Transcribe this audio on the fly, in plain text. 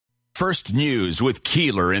First News with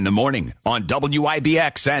Keeler in the morning on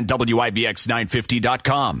WIBX and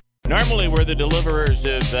WIBX950.com. Normally, we're the deliverers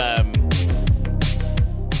of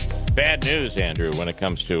bad news, Andrew, when it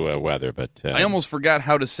comes to weather. But I almost forgot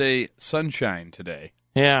how to say sunshine today.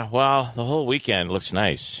 Yeah, well, the whole weekend looks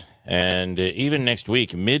nice. And even next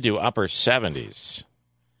week, mid to upper 70s.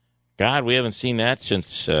 God, we haven't seen that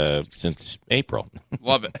since April.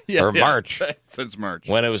 Love it. Or March. Since March.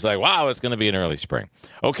 When it was like, wow, it's going to be an early spring.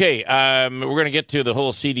 Okay, we're going to get to the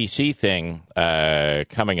whole CDC thing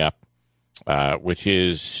coming up, which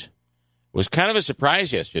was kind of a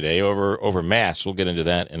surprise yesterday over masks. We'll get into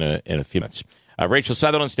that in a few minutes. Rachel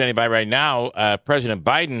Sutherland standing by right now. President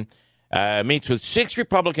Biden meets with 6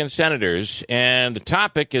 Republican senators, and the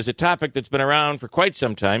topic is a topic that's been around for quite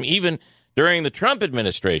some time, even during the Trump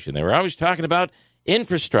administration. They were always talking about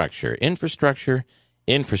infrastructure, and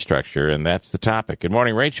that's the topic. Good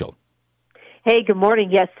morning, Rachel. Hey, good morning.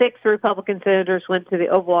 Yes, 6 Republican senators went to the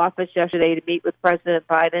Oval Office yesterday to meet with President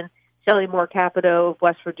Biden. Shelley Moore Capito of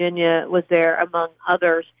West Virginia was there, among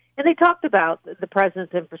others. And they talked about the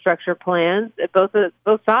president's infrastructure plans,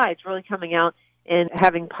 both sides really coming out and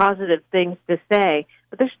having positive things to say.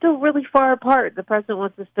 But they're still really far apart. The president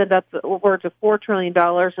wants to spend upwards of $4 trillion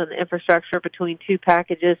on infrastructure between 2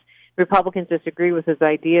 packages. Republicans disagree with his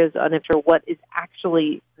ideas on what is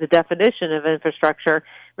actually the definition of infrastructure.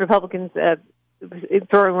 Republicans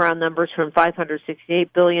throwing around numbers from $568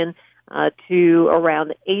 billion to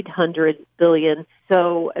around $800 billion.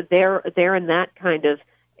 So they're in that kind of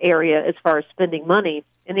area as far as spending money.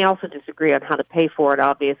 And they also disagree on how to pay for it,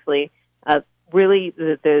 obviously. Really,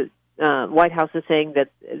 the White House is saying that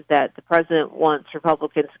the president wants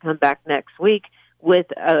Republicans to come back next week with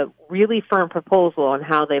a really firm proposal on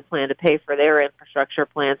how they plan to pay for their infrastructure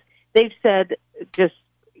plans. They've said just,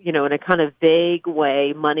 in a kind of vague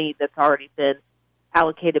way, money that's already been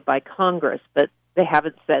allocated by Congress, but they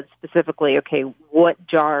haven't said specifically, okay, what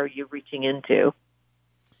jar are you reaching into?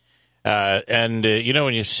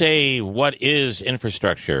 When you say what is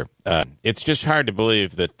infrastructure, it's just hard to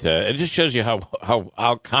believe that it just shows you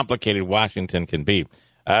how complicated Washington can be.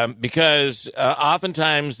 Because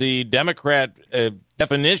oftentimes the Democrat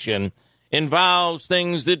definition involves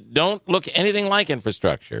things that don't look anything like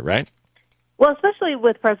infrastructure, right? Well, especially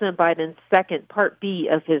with President Biden's second Part B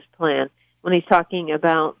of his plan, when he's talking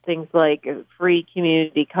about things like free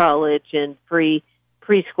community college and free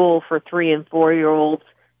preschool for 3- and 4-year-olds.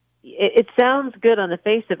 It sounds good on the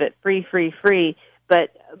face of it, free,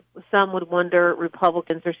 but some would wonder,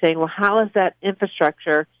 Republicans are saying, well, how is that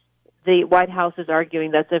infrastructure? The White House is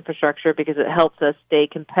arguing that's infrastructure because it helps us stay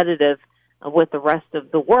competitive with the rest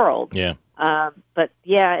of the world. Yeah.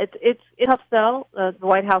 It's a tough sell. The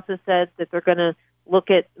White House has said that they're going to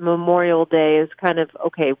look at Memorial Day as kind of,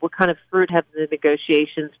 okay, what kind of fruit have the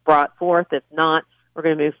negotiations brought forth? If not, we're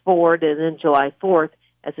going to move forward, and then July 4th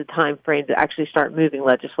as a time frame to actually start moving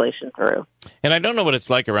legislation through. And I don't know what it's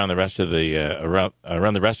like around the rest of the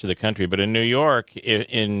around the rest of the country, but in New York,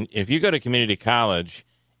 if you go to community college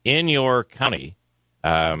in your county,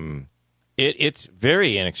 it's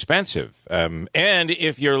very inexpensive. And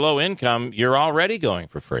if you're low income, you're already going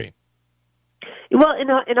for free. Well,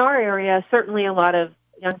 in our area, certainly a lot of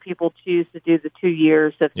young people choose to do the 2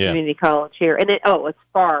 years of community college here. And it's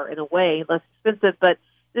far, in a way, less expensive, but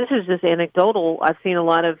this is just anecdotal. I've seen a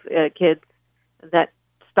lot of kids that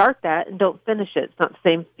start that and don't finish it. It's not the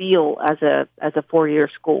same feel as a 4-year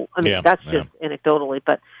school. I mean, that's just anecdotally,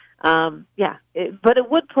 but but it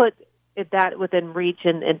would put that within reach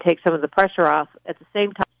and take some of the pressure off. At the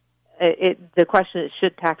same time, the question is,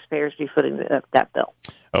 should taxpayers be footing that bill?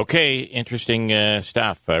 Okay, interesting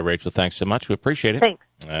stuff, Rachel. Thanks so much. We appreciate it. Thanks.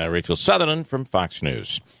 Rachel Sutherland from Fox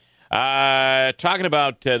News. Talking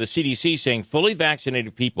about the CDC saying fully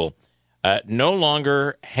vaccinated people no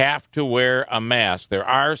longer have to wear a mask. There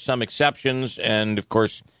are some exceptions, and, of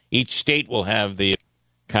course, each state will have the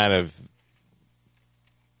kind of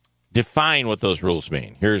define what those rules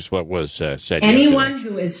mean. Here's what was said Anyone yesterday.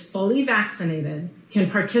 who is fully vaccinated can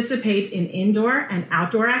participate in indoor and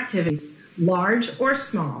outdoor activities, large or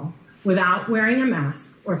small, without wearing a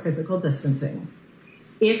mask or physical distancing.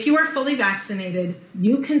 If you are fully vaccinated,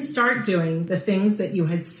 you can start doing the things that you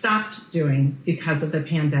had stopped doing because of the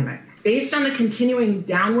pandemic. Based on the continuing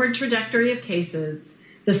downward trajectory of cases,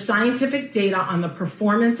 the scientific data on the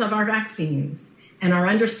performance of our vaccines, and our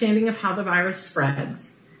understanding of how the virus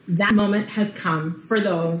spreads, that moment has come for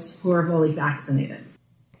those who are fully vaccinated.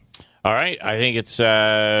 All right. I think it's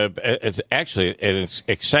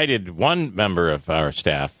excited one member of our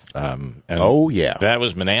staff. And oh, yeah. That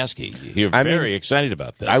was Manaski. You're very excited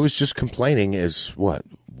about that. I was just complaining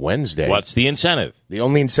Wednesday. What's the incentive? The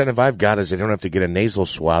only incentive I've got is I don't have to get a nasal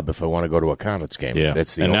swab if I want to go to a Comets game. Yeah,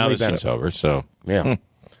 That's the and only now this benefit. is over. So Yeah.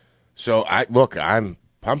 So I'm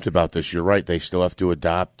pumped about this. You're right. They still have to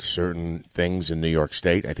adopt certain things in New York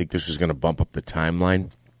State. I think this is going to bump up the timeline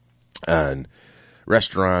on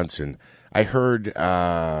restaurants. And I heard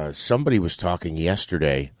somebody was talking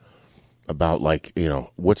yesterday about, like,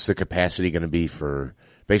 what's the capacity going to be for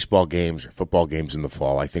baseball games or football games in the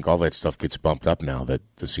fall. I think all that stuff gets bumped up now that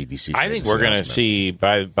the CDC. I think we're going to see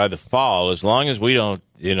by the fall, as long as we don't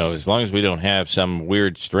have some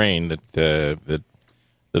weird strain that the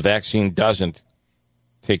vaccine doesn't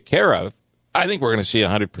take care of. I think we're going to see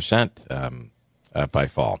 100% by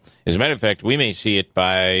fall. As a matter of fact, we may see it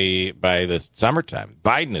by the summertime.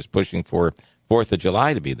 Biden is pushing for 4th of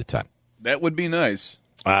July to be the time. That would be nice.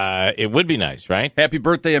 It would be nice, right? Happy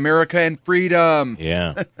birthday, America and freedom.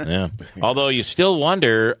 Yeah. Although you still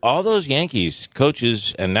wonder, all those Yankees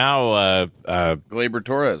coaches, and now Gleyber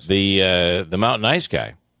Torres, the Mountain Ice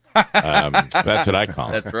guy. That's what I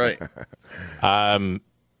call him. That's right.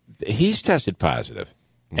 He's tested positive,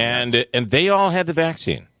 and they all had the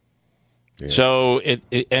vaccine. Yeah. So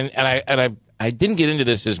I didn't get into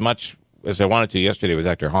this as much as I wanted to yesterday with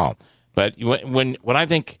Dr. Hall, but when I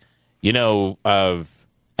think of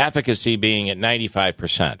efficacy being at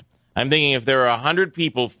 95%. I'm thinking if there are 100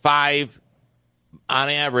 people, 5 on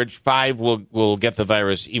average, 5 will get the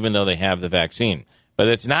virus even though they have the vaccine. But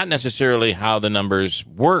it's not necessarily how the numbers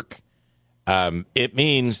work. It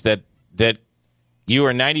means that you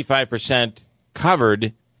are 95%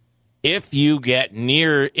 covered if you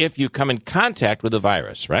come in contact with the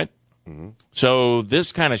virus, right? Mm-hmm. So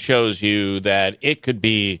this kind of shows you that it could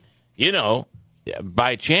be,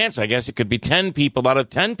 by chance, I guess it could be 10 people out of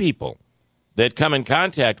 10 people that come in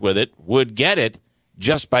contact with it would get it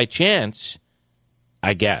just by chance,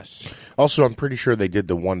 I guess. Also, I'm pretty sure they did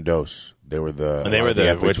the one dose. They were the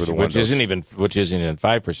athletes with the one which dose. isn't even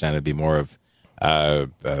 5%. It'd be more of 30%.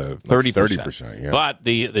 30%. Yeah. But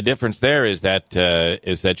the difference there is that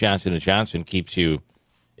Johnson & Johnson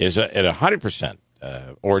is at 100%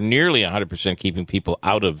 or nearly 100% keeping people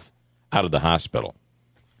out of the hospital.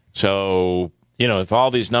 So, if all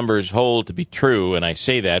these numbers hold to be true, and I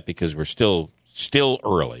say that because we're still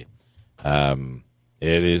early,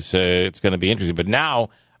 it's going to be interesting. But now,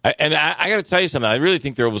 I got to tell you something. I really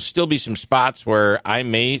think there will still be some spots where I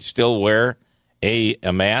may still wear a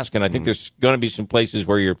mask, and I think there's going to be some places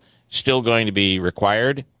where you're still going to be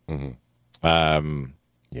required. Mm-hmm.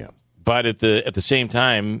 Yeah. But at the same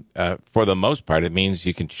time, for the most part, it means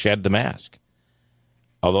you can shed the mask.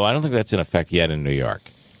 Although I don't think that's in effect yet in New York.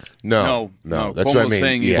 No. That's Cuomo's what I mean.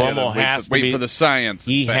 Saying Cuomo has to wait for the science.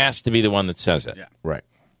 He has to be the one that says it. Yeah. Right.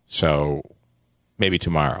 So maybe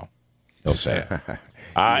tomorrow he'll say it.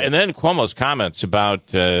 And then Cuomo's comments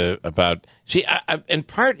about in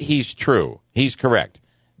part he's true. He's correct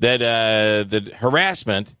that the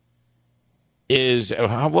harassment is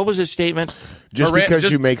what was his statement? Just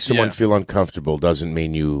because you make someone feel uncomfortable doesn't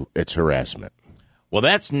mean it's harassment. Well,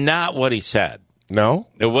 that's not what he said. No?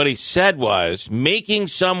 What he said was making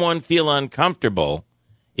someone feel uncomfortable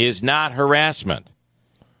is not harassment.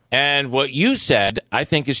 And what you said, I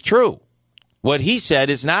think, is true. What he said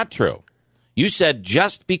is not true. You said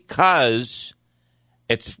just because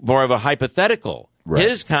it's more of a hypothetical. Right.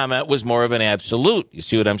 His comment was more of an absolute. You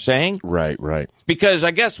see what I'm saying? Right. Because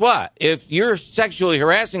I guess what? If you're sexually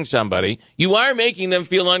harassing somebody, you are making them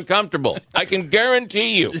feel uncomfortable. I can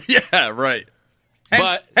guarantee you. Yeah, right.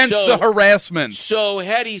 Hence the harassment. So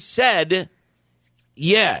had he said,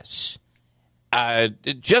 yes,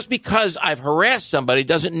 just because I've harassed somebody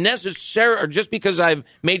doesn't necessarily, or just because I've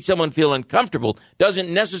made someone feel uncomfortable doesn't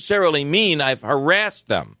necessarily mean I've harassed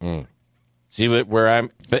them. Mm. See where I'm?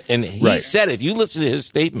 And he said, if you listen to his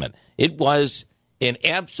statement, it was in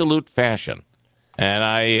absolute fashion. And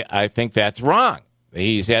I think that's wrong.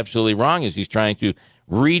 He's absolutely wrong as he's trying to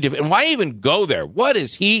and why even go there? What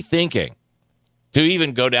is he thinking? To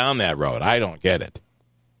even go down that road, I don't get it.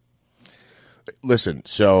 Listen,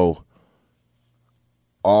 so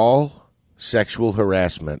all sexual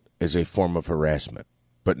harassment is a form of harassment,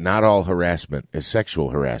 but not all harassment is sexual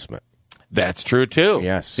harassment. That's true too.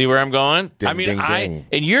 Yes. See where I'm going? Ding, I mean, ding, ding.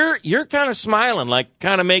 And you're kind of smiling, like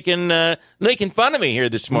kind of making fun of me here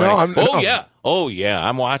this morning. No, Oh yeah,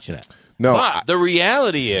 I'm watching it. No, but the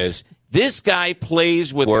reality is, this guy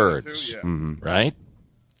plays with words, right?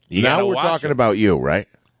 Now we're talking about you, right?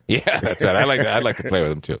 Yeah, that's right. I'd like to play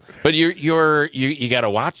with him too. But you got to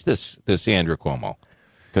watch this Andrew Cuomo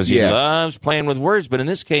because he loves playing with words. But in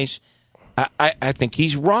this case, I think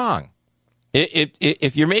he's wrong.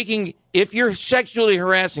 If you're sexually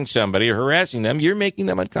harassing somebody or harassing them, you're making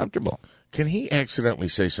them uncomfortable. Can he accidentally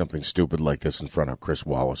say something stupid like this in front of Chris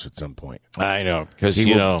Wallace at some point? I know, because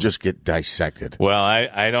he will just get dissected. Well,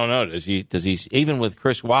 I don't know. Does he? Even with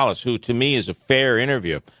Chris Wallace, who to me is a fair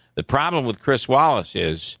interview. The problem with Chris Wallace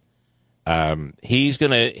is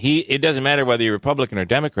it doesn't matter whether you're Republican or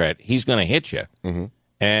Democrat. He's going to hit you,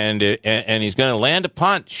 and he's going to land a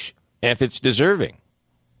punch if it's deserving.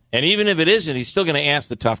 And even if it isn't, he's still going to ask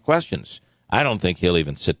the tough questions. I don't think he'll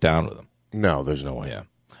even sit down with them. No, there's no way. Yeah.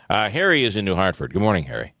 Harry is in New Hartford. Good morning,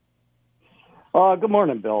 Harry. Good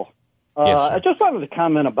morning, Bill. Yes, I just wanted to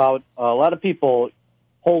comment about a lot of people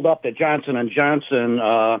hold up that Johnson & Johnson,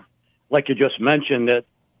 like you just mentioned, that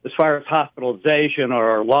as far as hospitalization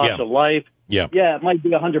or loss of life, it might be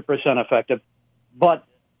 100% effective. But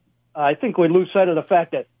I think we lose sight of the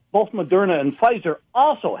fact that both Moderna and Pfizer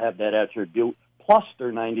also have that attribute, plus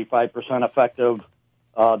they're 95% effective.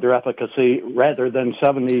 Their efficacy rather than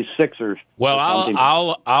 76ers. Well,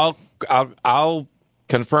 I'll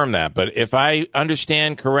confirm that. But if I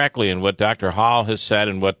understand correctly, and what Dr. Hall has said,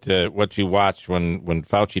 and what you watched when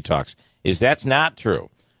Fauci talks, is that's not true.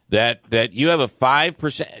 That you have a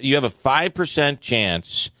 5%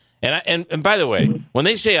 chance. And by the way, when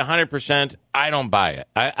they say 100%, I don't buy it.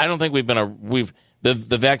 I don't think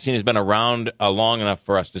the vaccine has been around long enough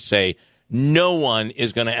for us to say no one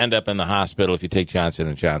is going to end up in the hospital if you take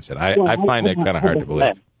Johnson & Johnson. I find that kind of hard to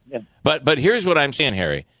believe. Yeah. But here's what I'm saying,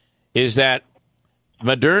 Harry, is that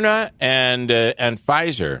Moderna and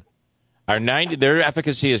Pfizer their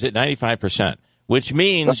efficacy is at 95%, which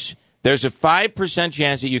means there's a 5%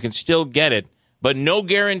 chance that you can still get it, but no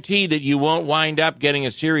guarantee that you won't wind up getting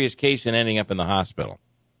a serious case and ending up in the hospital.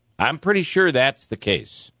 I'm pretty sure that's the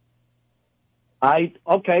case. I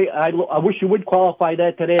wish you would qualify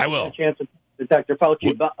that today. I will. Chance of Dr.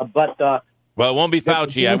 Fauci, but well, it won't be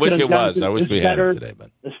Fauci. I wish it was. I wish we had it today. But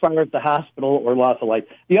as far as the hospital or loss of life,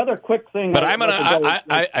 the other quick thing. But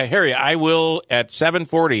Harry, I will at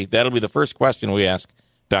 7:40. That'll be the first question we ask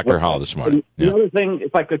Dr. Hall this morning. The other thing,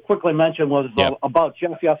 if I could quickly mention, was about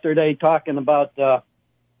Jeff yesterday talking about the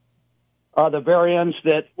variants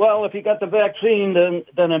that, well, if you got the vaccine, then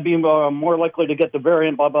it'd be more likely to get the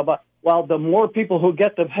variant, blah, blah, blah. Well, the more people who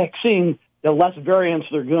get the vaccine, the less variants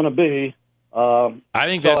there are going to be. I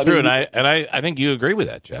think that's true, and I think you agree with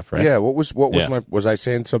that, Jeff, right? Yeah, was I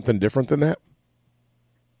saying something different than that?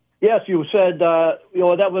 Yes, you said, that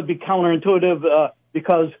would be counterintuitive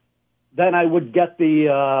because then I would get be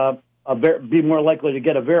more likely to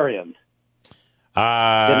get a variant.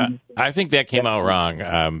 I think that came out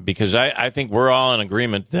wrong because I think we're all in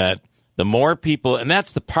agreement that the more people, and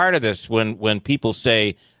that's the part of this when people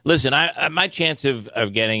say, "Listen, my chance of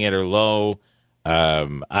getting it are low.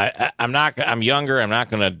 I'm younger. I'm not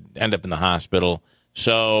going to end up in the hospital.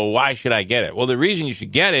 So why should I get it?" Well, the reason you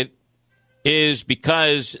should get it is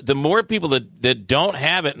because the more people that don't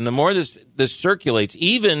have it, and the more this circulates,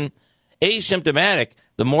 even asymptomatic,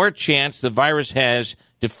 the more chance the virus has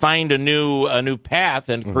to find a new path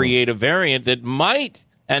and create a variant that might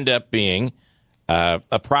end up being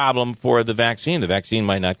a problem for the vaccine. The vaccine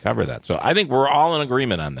might not cover that. So I think we're all in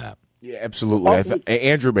agreement on that. Yeah, absolutely.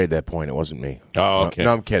 Andrew made that point. It wasn't me. Oh, okay.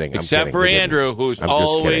 No, I'm kidding. Except for Andrew, who's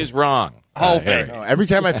always wrong. Okay. No, every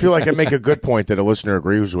time I feel like I make a good point that a listener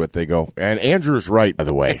agrees with, they go, and Andrew's right, by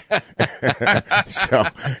the way. But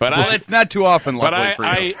it's not too often, luckily for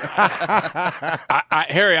you.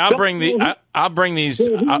 Harry, I'll bring these.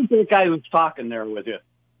 Who's the guy who's talking there with you?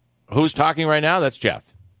 Who's talking right now? That's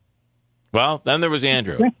Jeff. Well, then there was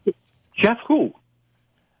Andrew. Jeff who?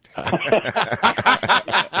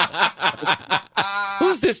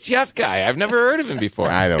 Who's this Jeff guy? I've never heard of him before.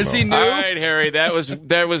 I don't know. Is he new? All right, Harry, that was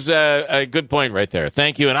a good point right there.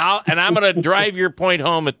 Thank you, and I'm going to drive your point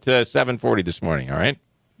home at 7:40 this morning. All right.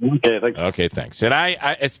 Okay, thanks. Okay, thanks. And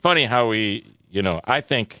I it's funny how we, I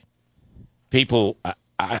think people,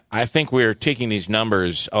 I think we're taking these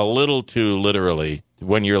numbers a little too literally.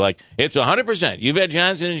 When you're like, it's 100%. You've had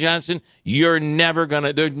Johnson & Johnson. You're never going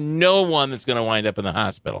to, there's no one that's going to wind up in the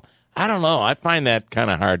hospital. I don't know. I find that kind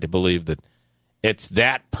of hard to believe that it's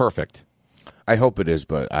that perfect. I hope it is,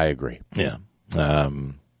 but I agree. Yeah.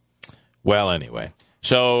 Well, anyway.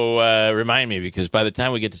 So remind me, because by the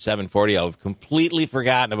time we get to 7:40, I'll have completely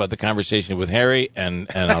forgotten about the conversation with Harry, and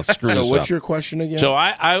I'll screw this up. So what's your question again? So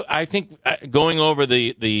I think going over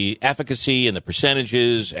the efficacy and the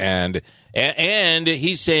percentages, and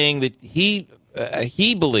he's saying that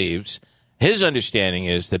he believes, his understanding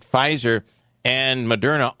is that Pfizer and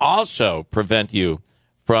Moderna also prevent you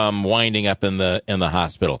from winding up in the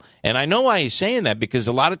hospital. And I know why he's saying that, because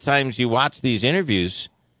a lot of times you watch these interviews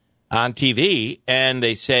on TV, and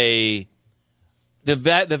they say the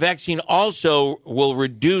vaccine also will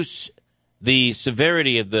reduce the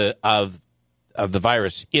severity of the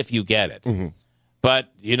virus if you get it. Mm-hmm. But,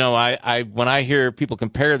 I when I hear people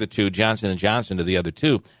compare the two, Johnson & Johnson, to the other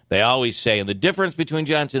two, they always say, and the difference between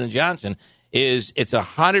Johnson & Johnson is it's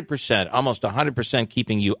 100%, almost 100%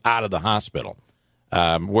 keeping you out of the hospital,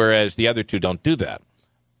 whereas the other two don't do that.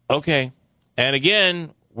 Okay. And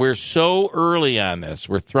again, we're so early on this.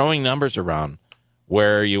 We're throwing numbers around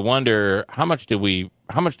where you wonder, how much do we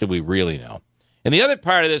really know? And the other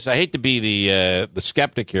part of this, I hate to be the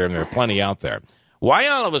skeptic here, and there are plenty out there. Why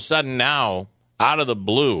all of a sudden now, out of the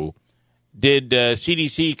blue, did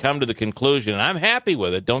CDC come to the conclusion, and I'm happy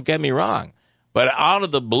with it, don't get me wrong, but out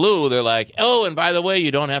of the blue, they're like, oh, and by the way, you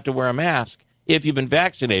don't have to wear a mask if you've been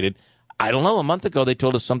vaccinated. I don't know, a month ago they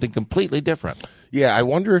told us something completely different. Yeah, I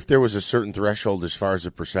wonder if there was a certain threshold as far as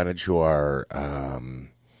the percentage who are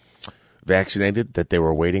vaccinated that they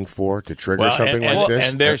were waiting for to trigger something like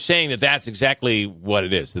this. And they're saying that that's exactly what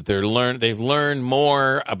it is, that they've learned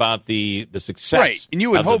more about the success and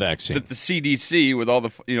you would of hope the vaccine. That the CDC, with all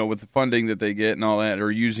the with the funding that they get and all that,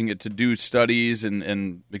 are using it to do studies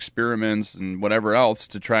and experiments and whatever else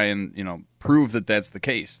to try and prove that that's the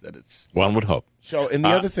case. That it's one would hope. So, and the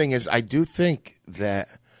other thing is, I do think that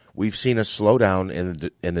we've seen a slowdown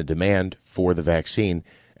in the demand for the vaccine,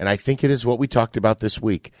 and I think it is what we talked about this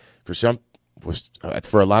week.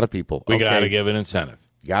 For a lot of people, we got to give an incentive.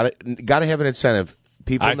 Got to have an incentive.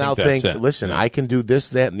 People now think, listen, I can do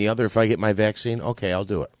this, that, and the other if I get my vaccine. Okay, I'll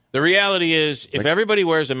do it. The reality is, if everybody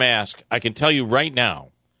wears a mask, I can tell you right now,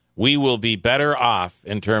 we will be better off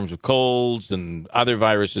in terms of colds and other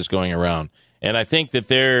viruses going around. And I think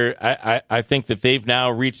that I think that they've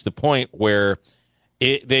now reached the point where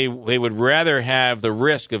they would rather have the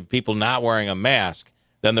risk of people not wearing a mask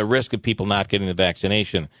than the risk of people not getting the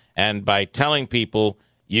vaccination. And by telling people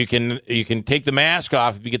you can take the mask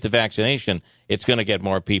off if you get the vaccination, it's going to get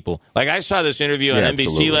more people. Like I saw this interview on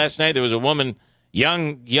NBC last night. There was a woman,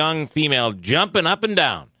 young female, jumping up and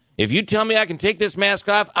down. If you tell me I can take this mask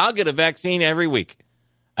off, I'll get a vaccine every week.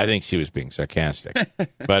 I think she was being sarcastic.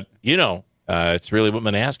 But, it's really what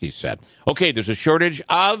Manaske said. Okay, there's a shortage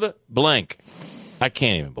of blank. I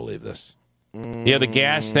can't even believe this. Yeah, the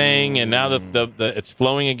gas thing, and now it's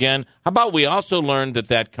flowing again. How about we also learned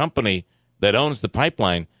that company that owns the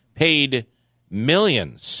pipeline paid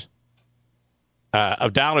millions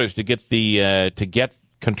of dollars to get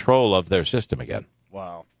control of their system again.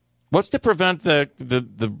 Wow. What's to prevent this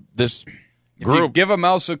group? If you give a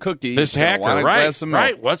mouse a cookie, this hacker, right?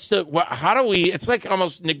 How do we? It's like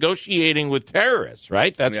almost negotiating with terrorists,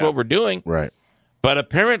 right? That's what we're doing, right? But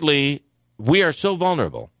apparently, we are so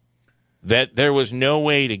vulnerable that there was no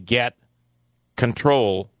way to get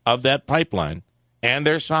control of that pipeline and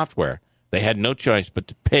their software. They had no choice but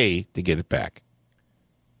to pay to get it back.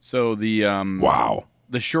 So the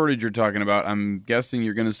shortage you're talking about, I'm guessing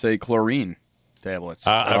you're going to say chlorine tablets.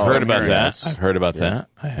 I've heard about that. I've heard about that.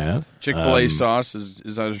 I have. Chick-fil-A sauce,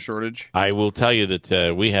 is that a shortage? I will tell you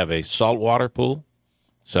that we have a saltwater pool,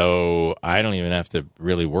 so I don't even have to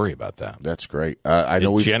really worry about that. That's great. I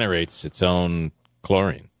know it generates its own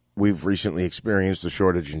chlorine. We've recently experienced a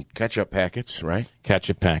shortage in ketchup packets, right?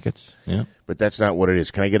 Ketchup packets, yeah. But that's not what it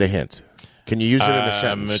is. Can I get a hint? Can you use it in a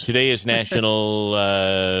sentence? Today is National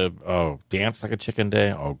Dance Like a Chicken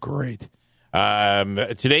Day. Oh, great.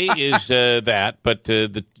 Today is that, but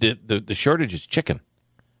the shortage is chicken.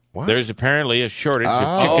 What? There's apparently a shortage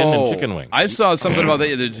of chicken and chicken wings. I saw something about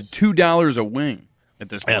that. There's $2 a wing at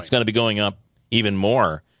this point. And it's going to be going up even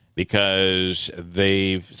more because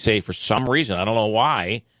they say for some reason, I don't know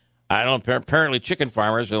why, apparently chicken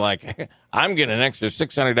farmers are like, I'm getting an extra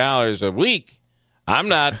 $600 a week. I'm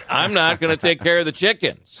not going to take care of the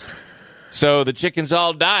chickens. So the chickens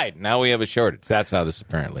all died. Now we have a shortage. That's how this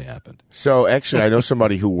apparently happened. So actually, I know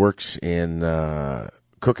somebody who works in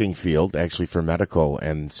cooking field, actually for medical,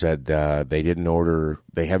 and said they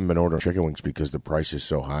haven't been ordering chicken wings because the price is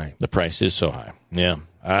so high. The price is so high. Yeah.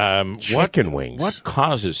 Chicken wings. What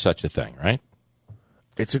causes such a thing, right?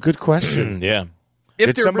 It's a good question. Yeah.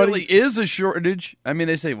 If there really is a shortage, I mean,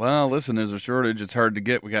 they say, well, listen, there's a shortage. It's hard to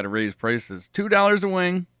get. We got to raise prices. $2 a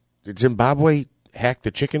wing. Did Zimbabwe hack the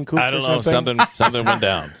chicken coop? I don't know. Something went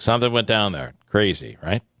down. Something went down there. Crazy,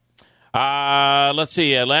 right? Let's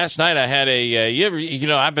see. Last night I had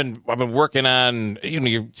I've been working on.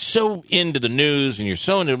 You're so into the news and you're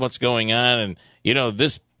so into what's going on, and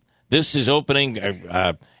this is opening.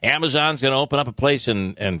 Amazon's going to open up a place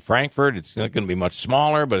in Frankfurt. It's not going to be much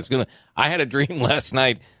smaller, but it's going to. I had a dream last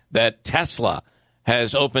night that Tesla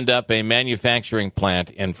has opened up a manufacturing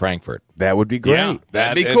plant in Frankfurt. That would be great. Yeah,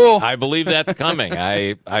 that'd be cool. I believe that's coming.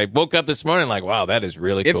 I woke up this morning like, wow, that is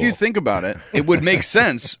really cool. If you think about it, it would make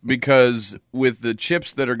sense because with the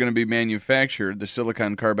chips that are going to be manufactured, the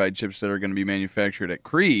silicon carbide chips that are going to be manufactured at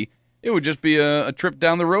Cree, it would just be a trip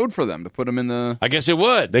down the road for them to put them in the... I guess it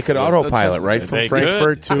would. They could autopilot right from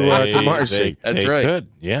Frankfurt to Marcy. That's right. Could,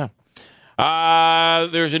 yeah.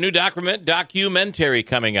 There's a new documentary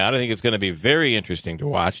coming out. I think it's going to be very interesting to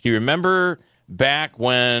watch. Do you remember back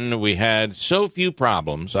when we had so few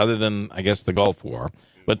problems, other than, I guess, the Gulf War,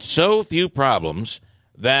 but so few problems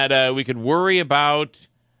that we could worry about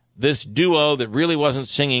this duo that really wasn't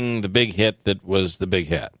singing the big hit that was the big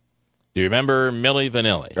hit? Do you remember Milli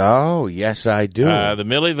Vanilli? Oh, yes, I do. The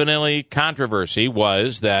Milli Vanilli controversy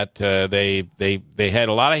was that they had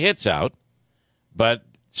a lot of hits out, but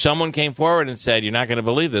someone came forward and said, "You're not going to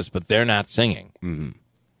believe this, but they're not singing. Mm-hmm.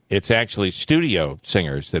 It's actually studio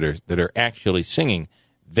singers that are actually singing.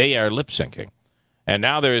 They are lip syncing." And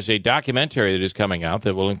now there is a documentary that is coming out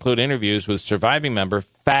that will include interviews with surviving member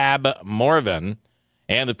Fab Morvan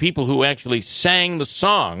and the people who actually sang the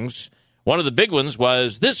songs. One of the big ones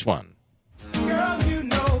was this one. Girl, you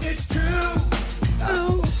know it's true.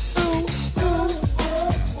 Ooh, ooh, ooh,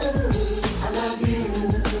 I love you.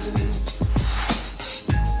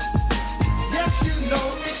 Yes, you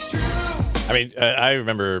know it's true. I mean, I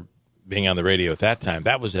remember being on the radio at that time.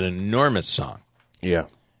 That was an enormous song. Yeah.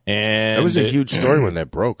 And that was a huge story when that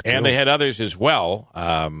broke, too. And they had others as well,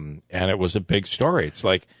 and it was a big story. It's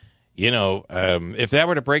like, if that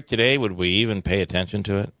were to break today, would we even pay attention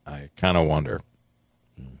to it? I kind of wonder.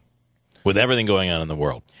 With everything going on in the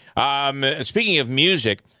world. Speaking of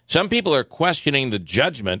music, some people are questioning the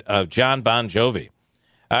judgment of John Bon Jovi.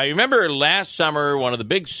 You remember last summer, one of the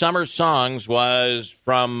big summer songs was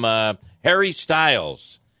from Harry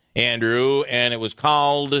Styles, Andrew, and it was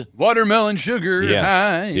called Watermelon Sugar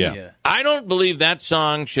High. Yeah. I don't believe that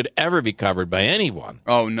song should ever be covered by anyone.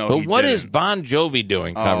 Oh, no, but what is Bon Jovi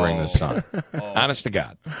doing covering this song? Honest to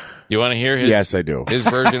God. You want to hear his Yes, I do. His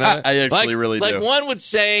version of it? I actually really do. Like one would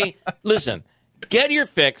say, listen, get your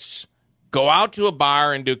fix, go out to a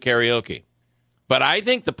bar and do karaoke. But I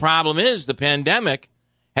think the problem is the pandemic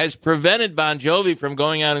has prevented Bon Jovi from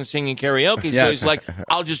going out and singing karaoke. Yes. So he's like,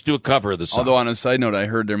 I'll just do a cover of the song. Although on a side note, I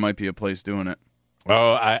heard there might be a place doing it.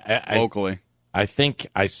 Oh, locally. I think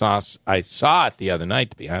I saw it the other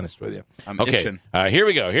night, to be honest with you. I'm okay. itching. Here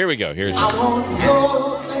we go. Here's I want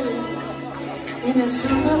your baby in a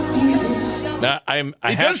summer evening. now,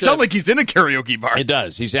 It does sound like he's in a karaoke bar. It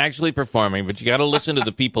does. He's actually performing, but you got to listen to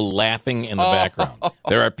the people laughing in the background.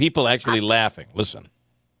 There are people actually laughing. Listen.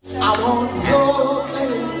 I want your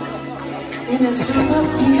baby in a summer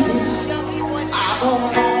evening. I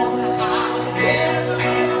don't know.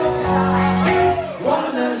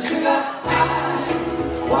 Watermelon sugar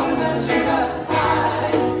high. Watermelon sugar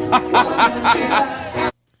high. Watermelon sugar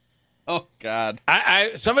high. Oh, God.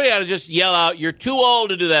 Somebody ought to just yell out, "You're too old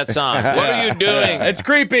to do that song. What are you doing?" It's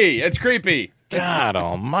creepy. God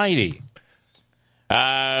almighty.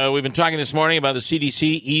 We've been talking this morning about the CDC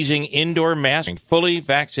easing indoor masking. Fully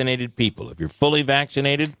vaccinated people. If you're fully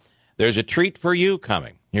vaccinated, there's a treat for you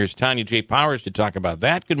coming. Here's Tanya J. Powers to talk about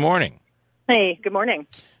that. Good morning. Hey, good morning.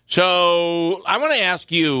 So I want to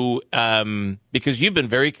ask you, because you've been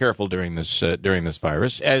very careful during this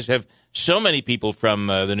virus, as have so many people from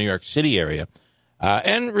the New York City area,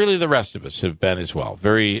 and really the rest of us have been as well.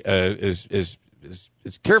 Very as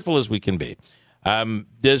careful as we can be.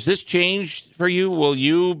 Does this change for you? Will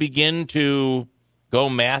you begin to go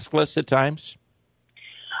maskless at times?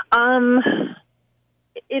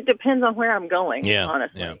 It depends on where I'm going,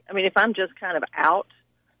 honestly. Yeah. I mean, if I'm just kind of out,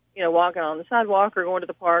 walking on the sidewalk or going to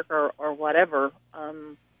the park or whatever,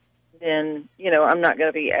 then, I'm not going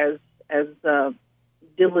to be as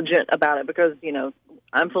diligent about it because,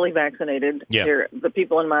 I'm fully vaccinated. Yeah. Most of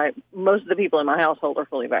the people in my household are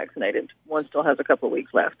fully vaccinated. One still has a couple of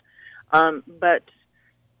weeks left. But,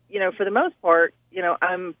 for the most part,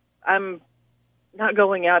 I'm not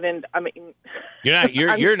going out and, I mean,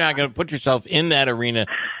 you're not going to put yourself in that arena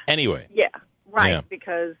anyway. Yeah, right. Yeah.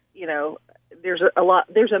 Because,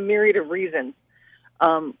 there's a myriad of reasons,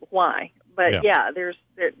 why, but I'm not going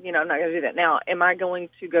to do that. Now, am I going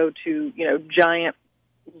to go to, giant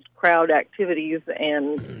crowd activities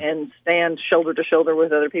and stand shoulder to shoulder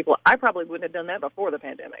with other people? I probably wouldn't have done that before the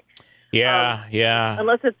pandemic. Yeah.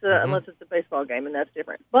 Unless it's a baseball game, and that's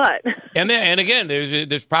different. But and again,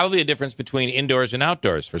 there's probably a difference between indoors and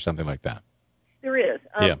outdoors for something like that. There is.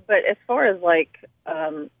 But as far as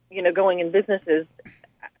going in businesses,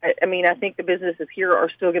 I mean, I think the businesses here are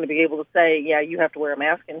still going to be able to say, yeah, you have to wear a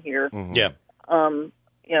mask in here. Mm-hmm. Yeah.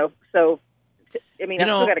 So I mean, I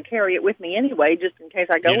still got to carry it with me anyway, just in case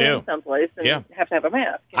I go in someplace and have to have a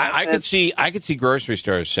mask. I could see grocery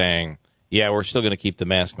stores saying, "Yeah, we're still going to keep the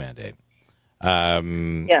mask mandate."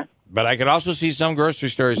 But I could also see some grocery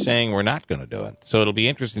stores saying we're not going to do it. So it'll be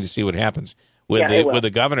interesting to see what happens with the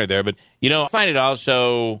governor there. But I find it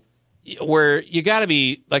also where you got to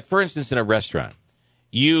be, like, for instance, in a restaurant,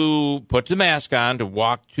 you put the mask on to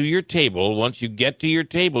walk to your table. Once you get to your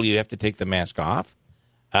table, you have to take the mask off.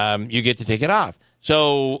 You get to take it off.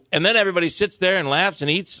 So, and then everybody sits there and laughs and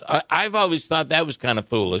eats. I've always thought that was kind of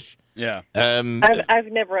foolish. Yeah. I've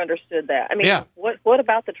never understood that. I mean, what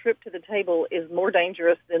about the trip to the table is more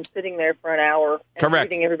dangerous than sitting there for an hour and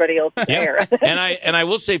breathing everybody else's air? and I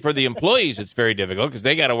will say for the employees, it's very difficult because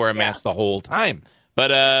they got to wear a mask the whole time.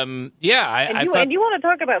 But and you want to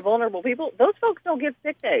talk about vulnerable people? Those folks don't get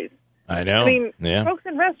sick days. I know. I mean, folks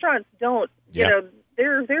in restaurants don't. You know,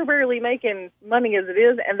 they're barely making money as it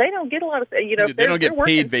is, and they don't get a lot of. They don't get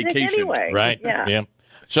paid vacation anyway. Right? Yeah.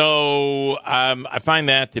 So I find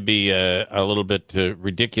that to be a little bit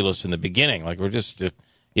ridiculous in the beginning. Like we're just,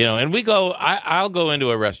 and we go. I'll go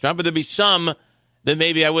into a restaurant, but there'll be some that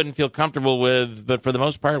maybe I wouldn't feel comfortable with. But for the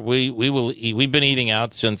most part, we will eat. We've been eating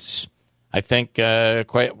out since I think I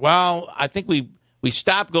think we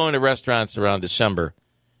stopped going to restaurants around December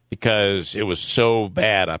because it was so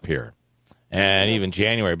bad up here, and even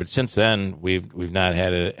January. But since then, we've not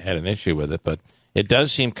had an issue with it. But it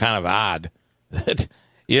does seem kind of odd that.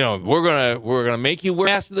 We're gonna make you wear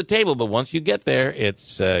a mask to the table, but once you get there,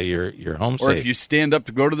 it's you're home safe. Or if you stand up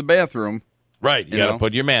to go to the bathroom, right? You got to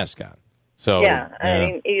put your mask on. So I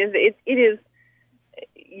mean, it is.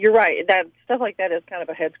 You're right. That stuff like that is kind of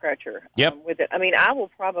a head scratcher. Yep. With it, I mean, I will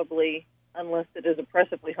probably, unless it is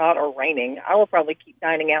oppressively hot or raining, I will probably keep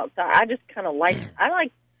dining outside. I just kind of like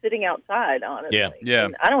sitting outside, honestly. Yeah.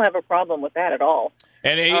 And I don't have a problem with that at all.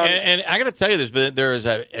 And I got to tell you this, but there is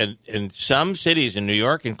in some cities, in New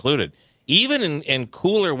York included, even in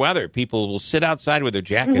cooler weather, people will sit outside with their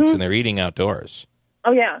jackets and they're eating outdoors.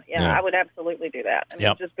 Oh yeah, I would absolutely do that. I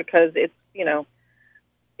mean, just because it's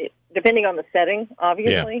depending on the setting,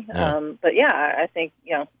 obviously. But I think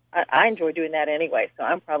I enjoy doing that anyway, so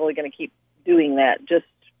I'm probably going to keep doing that just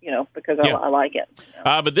because I like it.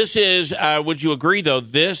 But this is, would you agree though?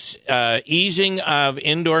 This easing of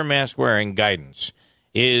indoor mask wearing guidance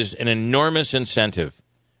is an enormous incentive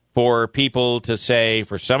for people to say,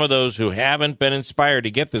 for some of those who haven't been inspired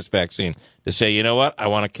to get this vaccine, to say, you know what, I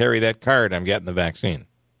want to carry that card, I'm getting the vaccine.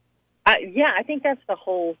 I think that's the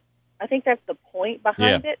point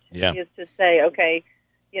behind it, is to say, okay,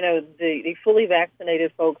 the fully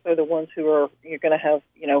vaccinated folks are the ones you're going to have,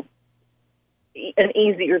 an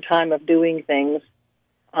easier time of doing things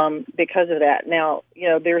because of that. Now,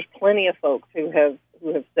 there's plenty of folks who have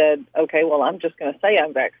said, okay, well, I'm just going to say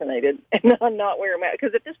I'm vaccinated and I'm not wearing a mask.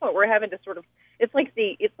 Because at this point, we're having to sort of, it's like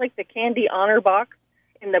the candy honor box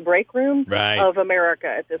in the break room of America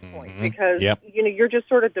at this point. Because, you're just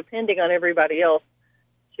sort of depending on everybody else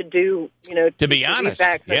to do, to be honest, be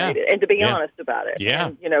vaccinated and to be honest about it. Yeah.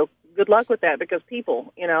 And, good luck with that because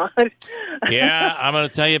people, Yeah, I'm going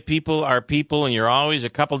to tell you, people are people, and you're always a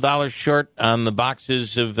couple dollars short on the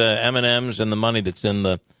boxes of M&Ms and the money that's in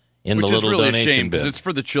the little really donation a shame bin. Because it's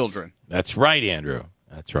for the children. That's right, Andrew.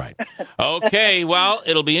 That's right. Okay, well,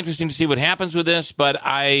 it'll be interesting to see what happens with this, but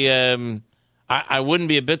I wouldn't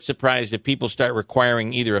be a bit surprised if people start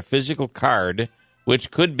requiring either a physical card, which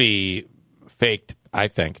could be faked, I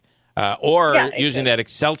think, or using that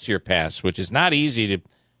Excelsior pass, which is not easy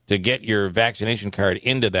to get your vaccination card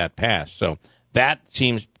into that pass. So that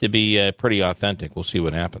seems to be pretty authentic. We'll see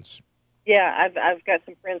what happens. Yeah, I've got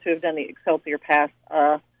some friends who have done the Excelsior pass,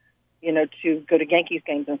 to go to Yankees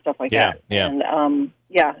games and stuff like that. Yeah. And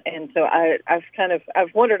and so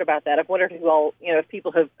I've wondered about that. I've wondered who all if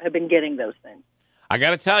people have been getting those things. I got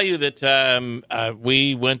to tell you that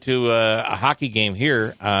we went to a hockey game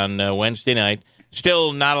here on Wednesday night.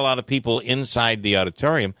 Still not a lot of people inside the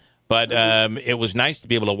auditorium, but it was nice to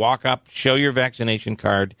be able to walk up, show your vaccination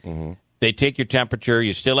card. Mm-hmm. They take your temperature.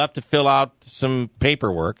 You still have to fill out some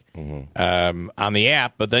paperwork on the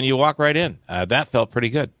app, but then you walk right in. That felt pretty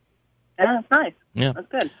good. That's nice. Yeah. That's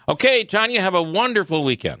good. Okay, Tanya, have a wonderful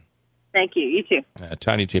weekend. Thank you. You too.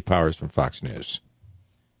 Tanya J. Powers from Fox News.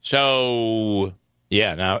 So,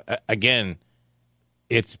 now, again,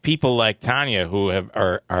 it's people like Tanya who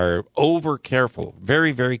are over careful,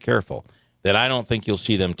 very, very careful, that I don't think you'll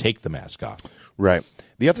see them take the mask off. Right.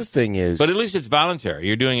 The other thing is... But at least it's voluntary.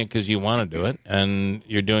 You're doing it because you want to do it, and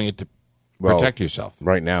you're doing it to protect yourself.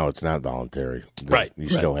 Right now, it's not voluntary. Right. You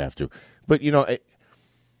still have to. But,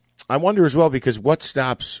 I wonder as well, because what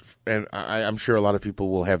stops, and I'm sure a lot of people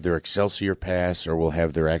will have their Excelsior pass or will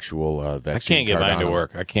have their actual vaccine I can't get card mine to on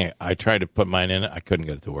work. I can't. I tried to put mine in. I couldn't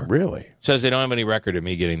get it to work. Really? It says they don't have any record of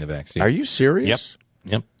me getting the vaccine. Are you serious?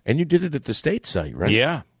 Yep. And you did it at the state site, right?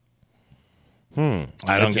 Yeah. I don't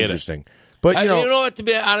That's get interesting. But you know what? To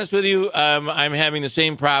be honest with you, I'm having the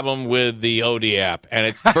same problem with the OD app, and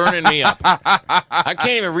it's burning me up. I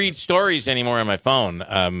can't even read stories anymore on my phone.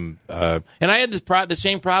 And I had the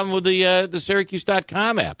same problem with the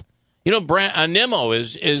Syracuse.com app. You know, Nemo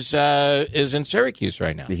is in Syracuse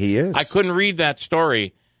right now. He is. I couldn't read that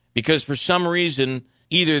story because for some reason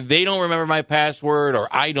either they don't remember my password or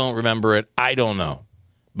I don't remember it. I don't know,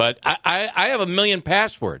 but I have a million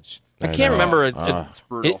passwords. I can't remember it.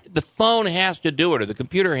 The phone has to do it, or the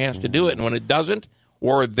computer has to do it, and when it doesn't,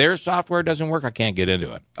 or their software doesn't work, I can't get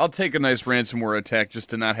into it. I'll take a nice ransomware attack just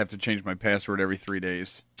to not have to change my password every 3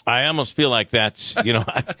 days. I almost feel like that's, you know,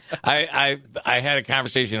 I had a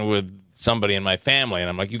conversation with somebody in my family, and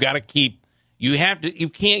I'm like, you can't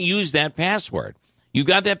use that password. You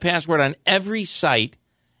got that password on every site,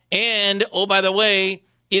 and, oh, by the way,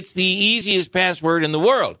 it's the easiest password in the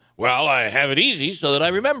world. Well, I have it easy so that I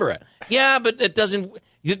remember it. Yeah, but it doesn't.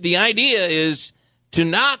 The idea is to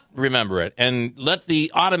not remember it and let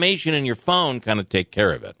the automation in your phone kind of take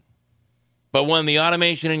care of it. But when the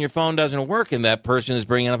automation in your phone doesn't work, and that person is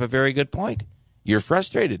bringing up a very good point, you're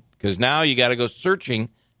frustrated because now you got to go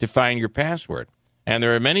searching to find your password. And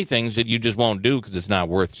there are many things that you just won't do because it's not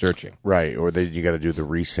worth searching. Right, or you got to do the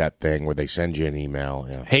reset thing where they send you an email.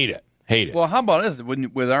 Yeah. Hate it. Well, how about this?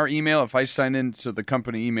 With our email, if I sign in to the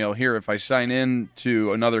company email here, if I sign in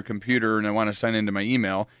to another computer and I want to sign into my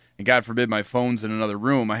email, and God forbid my phone's in another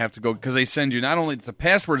room, I have to go because they send you not only the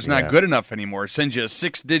password's not good enough anymore, it sends you a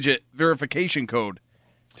 6-digit verification code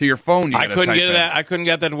to your phone. I couldn't get that. I couldn't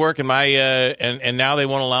get that to work in my and now they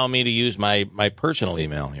won't allow me to use my personal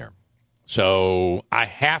email here, so I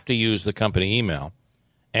have to use the company email,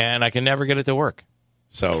 and I can never get it to work.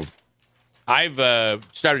 So I've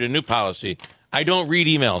started a new policy. I don't read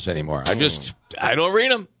emails anymore. I don't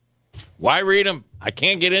read them. Why read them? I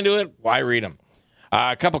can't get into it. Why read them?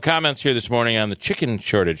 A couple comments here this morning on the chicken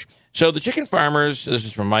shortage. So the chicken farmers, this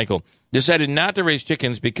is from Michael, decided not to raise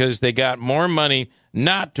chickens because they got more money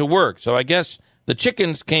not to work. So I guess the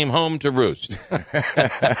chickens came home to roost. I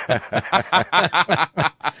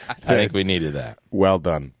think we needed that. Well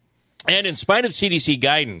done. And in spite of CDC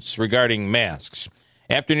guidance regarding masks,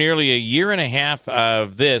 after nearly a year and a half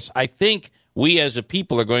of this, I think we as a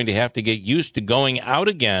people are going to have to get used to going out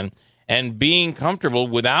again and being comfortable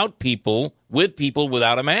with people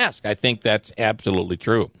without a mask. I think that's absolutely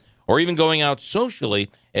true. Or even going out socially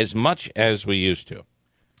as much as we used to.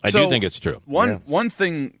 I do think it's true. One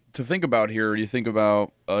thing to think about here, you think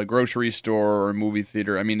about a grocery store or a movie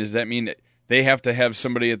theater. I mean, does that mean that they have to have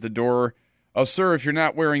somebody at the door? Oh, sir, if you're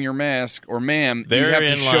not wearing your mask, or ma'am, you have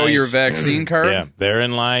to show your vaccine card? Yeah,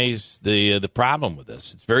 therein lies the problem with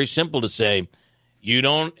this. It's very simple to say, you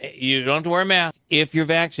don't have to wear a mask if you're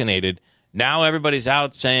vaccinated. Now everybody's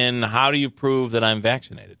out saying, how do you prove that I'm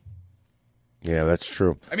vaccinated? Yeah, that's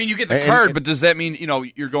true. I mean, you get the card, but does that mean,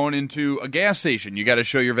 you're going into a gas station, you got to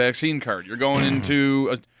show your vaccine card. You're going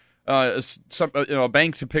into a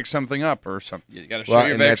bank to pick something up or something. You got to show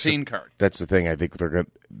your vaccine card. That's the thing. I think they're going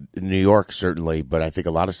to, New York certainly, but I think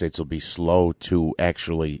a lot of states will be slow to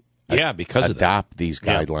actually adopt these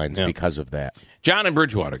guidelines because of that. John in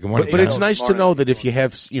Bridgewater, good morning. But it's nice to know that if you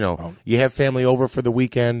have, you have family over for the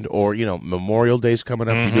weekend, or Memorial Day's coming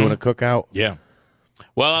up, you're doing a cookout. Yeah.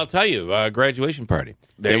 Well, I'll tell you, graduation party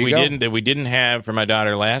that we didn't have for my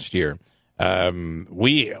daughter last year.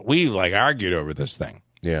 We argued over this thing.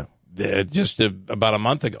 Yeah. Just about a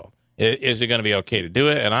month ago. Is it going to be okay to do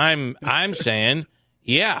it? And I'm saying,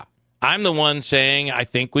 yeah. I'm the one saying I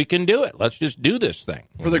think we can do it. Let's just do this thing.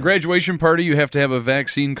 For the graduation party, you have to have a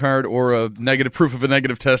vaccine card or a negative proof of a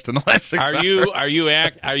negative test in the last 6 months. Are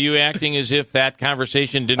you acting as if that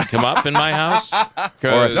conversation didn't come up in my house?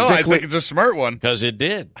 No, I think it's a smart one. Because it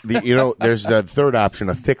did. There's the third option: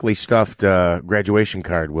 a thickly stuffed graduation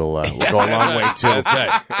card will go a long way too. That's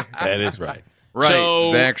right. That is right. Right.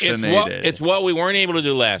 So vaccinated. It's what we weren't able to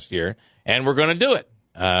do last year, and we're going to do it.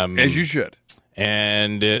 As you should.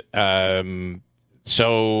 And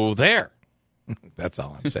so there. That's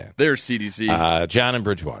all I'm saying. There's CDC. John in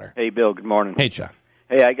Bridgewater. Hey, Bill. Good morning. Hey, John.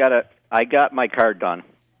 Hey, I got my card done.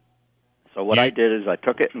 So what I did is I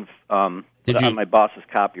took it and put it on my boss's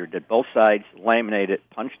copier. Did both sides, laminated it,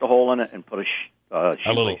 punched a hole in it, and put a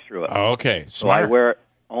shoelace through it. Oh, okay. So I wear it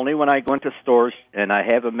only when I go into stores, and I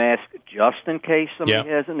have a mask just in case somebody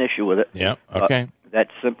has an issue with it. Yeah. Okay.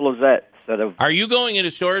 That's simple as that. Are you going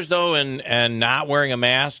into stores, though, and not wearing a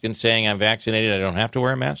mask and saying, I'm vaccinated, I don't have to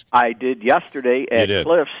wear a mask? I did yesterday at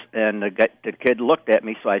Cliff's, and the kid looked at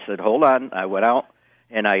me, so I said, hold on. I went out,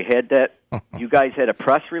 and I had that. You guys had a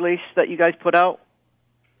press release that you guys put out?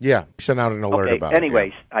 Yeah, sent out an alert about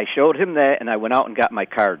anyways, it. Yeah. I showed him that, and I went out and got my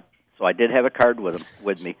card. So I did have a card with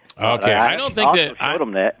me. Okay, I don't think that. Showed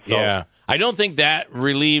him that. So. Yeah, I don't think that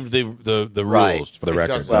relieved the rules for the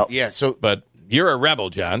record. Well, but you're a rebel,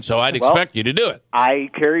 John. So I'd expect you to do it. I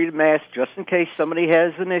carry a mask just in case somebody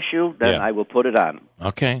has an issue. Then I will put it on.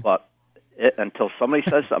 Okay, but until somebody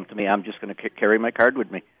says something to me, I'm just going to carry my card with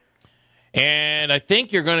me. And I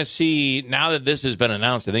think you're going to see, now that this has been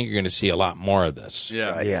announced, I think you're going to see a lot more of this.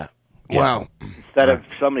 Yeah. Right. Yeah. Wow. Instead of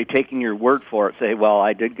somebody taking your word for it, say, well,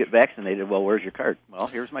 I did get vaccinated. Well, where's your card? Well,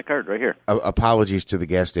 here's my card right here. Apologies to the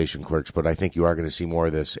gas station clerks, but I think you are going to see more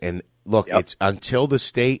of this. And look, it's until the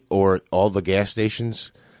state or all the gas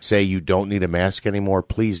stations say you don't need a mask anymore,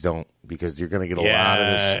 please don't, because you're going to get a lot of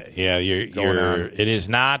this. Yeah, it is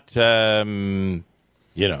not, But,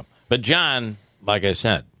 John, like I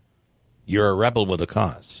said, you're a rebel with a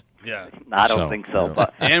cause. Yeah, I don't think so.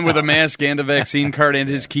 But and with a mask and a vaccine card and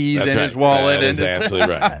his keys and his wallet. That is absolutely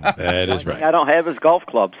right. That is right. I don't have his golf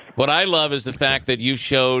clubs. What I love is the fact that you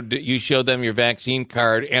showed them your vaccine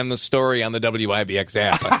card and the story on the WIBX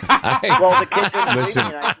app. Well, the kid didn't see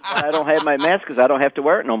me, and I don't have my mask because I don't have to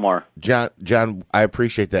wear it no more. John, I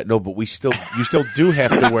appreciate that. No, but you still do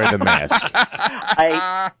have to wear the mask.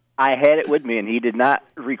 I had it with me, and he did not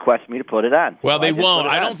request me to put it on. Well, they won't.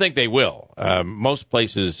 I don't think they will. Most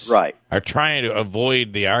places are trying to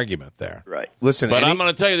avoid the argument there. Right. Listen, but I'm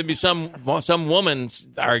going to tell you, there'll be some woman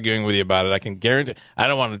arguing with you about it. I can guarantee.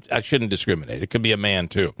 I shouldn't discriminate. It could be a man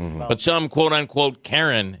too. Mm-hmm. But some quote unquote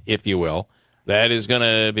Karen, if you will, that is going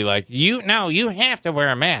to be like, you have to wear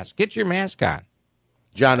a mask. Get your mask on.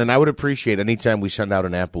 John, and I would appreciate anytime we send out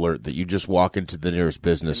an app alert that you just walk into the nearest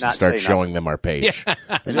business and start showing them our page.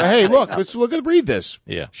 Hey, look, read this.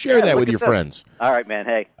 Yeah. Share that with your friends. All right, man.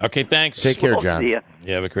 Hey. Okay, thanks. Take care, John. See ya.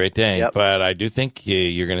 You have a great day. Yep. But I do think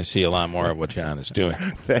you're going to see a lot more of what John is doing.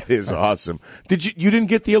 That is awesome. You didn't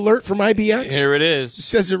get the alert from IBX? Here it is. It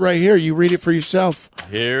says it right here. You read it for yourself.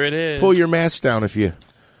 Here it is. Pull your mask down if you...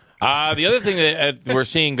 The other thing that we're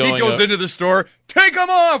seeing going... He goes into the store, take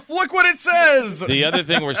them off! Look what it says! The other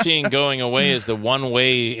thing we're seeing going away is the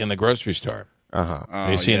one-way in the grocery store.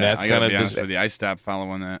 Uh-huh. You've seen that's kind of... I stopped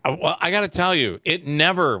following that. Well, I got to tell you, it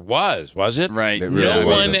never was it? Right. No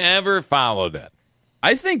one ever followed it.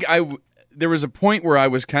 I think there was a point where I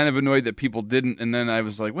was kind of annoyed that people didn't, and then I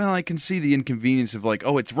was like, well, I can see the inconvenience of like,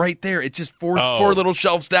 it's right there. It's just four little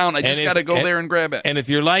shelves down. I just got to go there and grab it. And if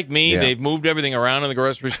you're like me, they've moved everything around in the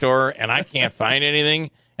grocery store, and I can't find anything,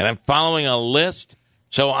 and I'm following a list,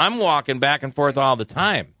 so I'm walking back and forth all the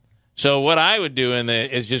time. So what I would do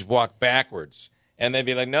is just walk backwards, and they'd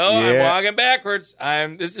be like, no, I'm walking backwards.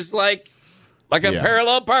 This is like I'm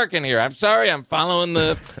parallel parking here. I'm sorry, I'm following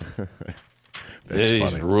the...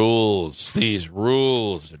 These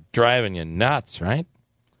rules are driving you nuts, right?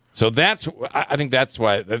 So I think that's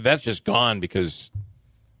why that's just gone, because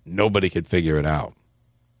nobody could figure it out.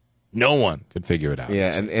 No one could figure it out.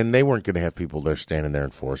 Yeah, and they weren't going to have people there standing there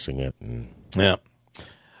enforcing it. Yeah.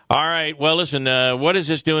 All right. Well, listen, what is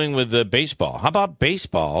this doing with the baseball? How about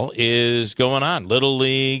baseball is going on? Little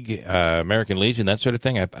League, American Legion, that sort of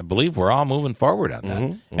thing. I believe we're all moving forward on that.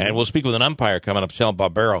 Mm-hmm. And we'll speak with an umpire coming up, Sal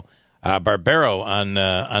Barbero, on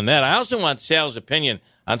that. I also want Sal's opinion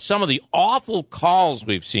on some of the awful calls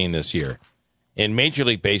we've seen this year in Major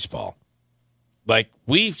League Baseball. Like,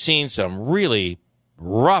 we've seen some really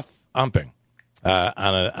rough umping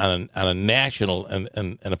on a national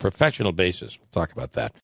and a professional basis. We'll talk about that.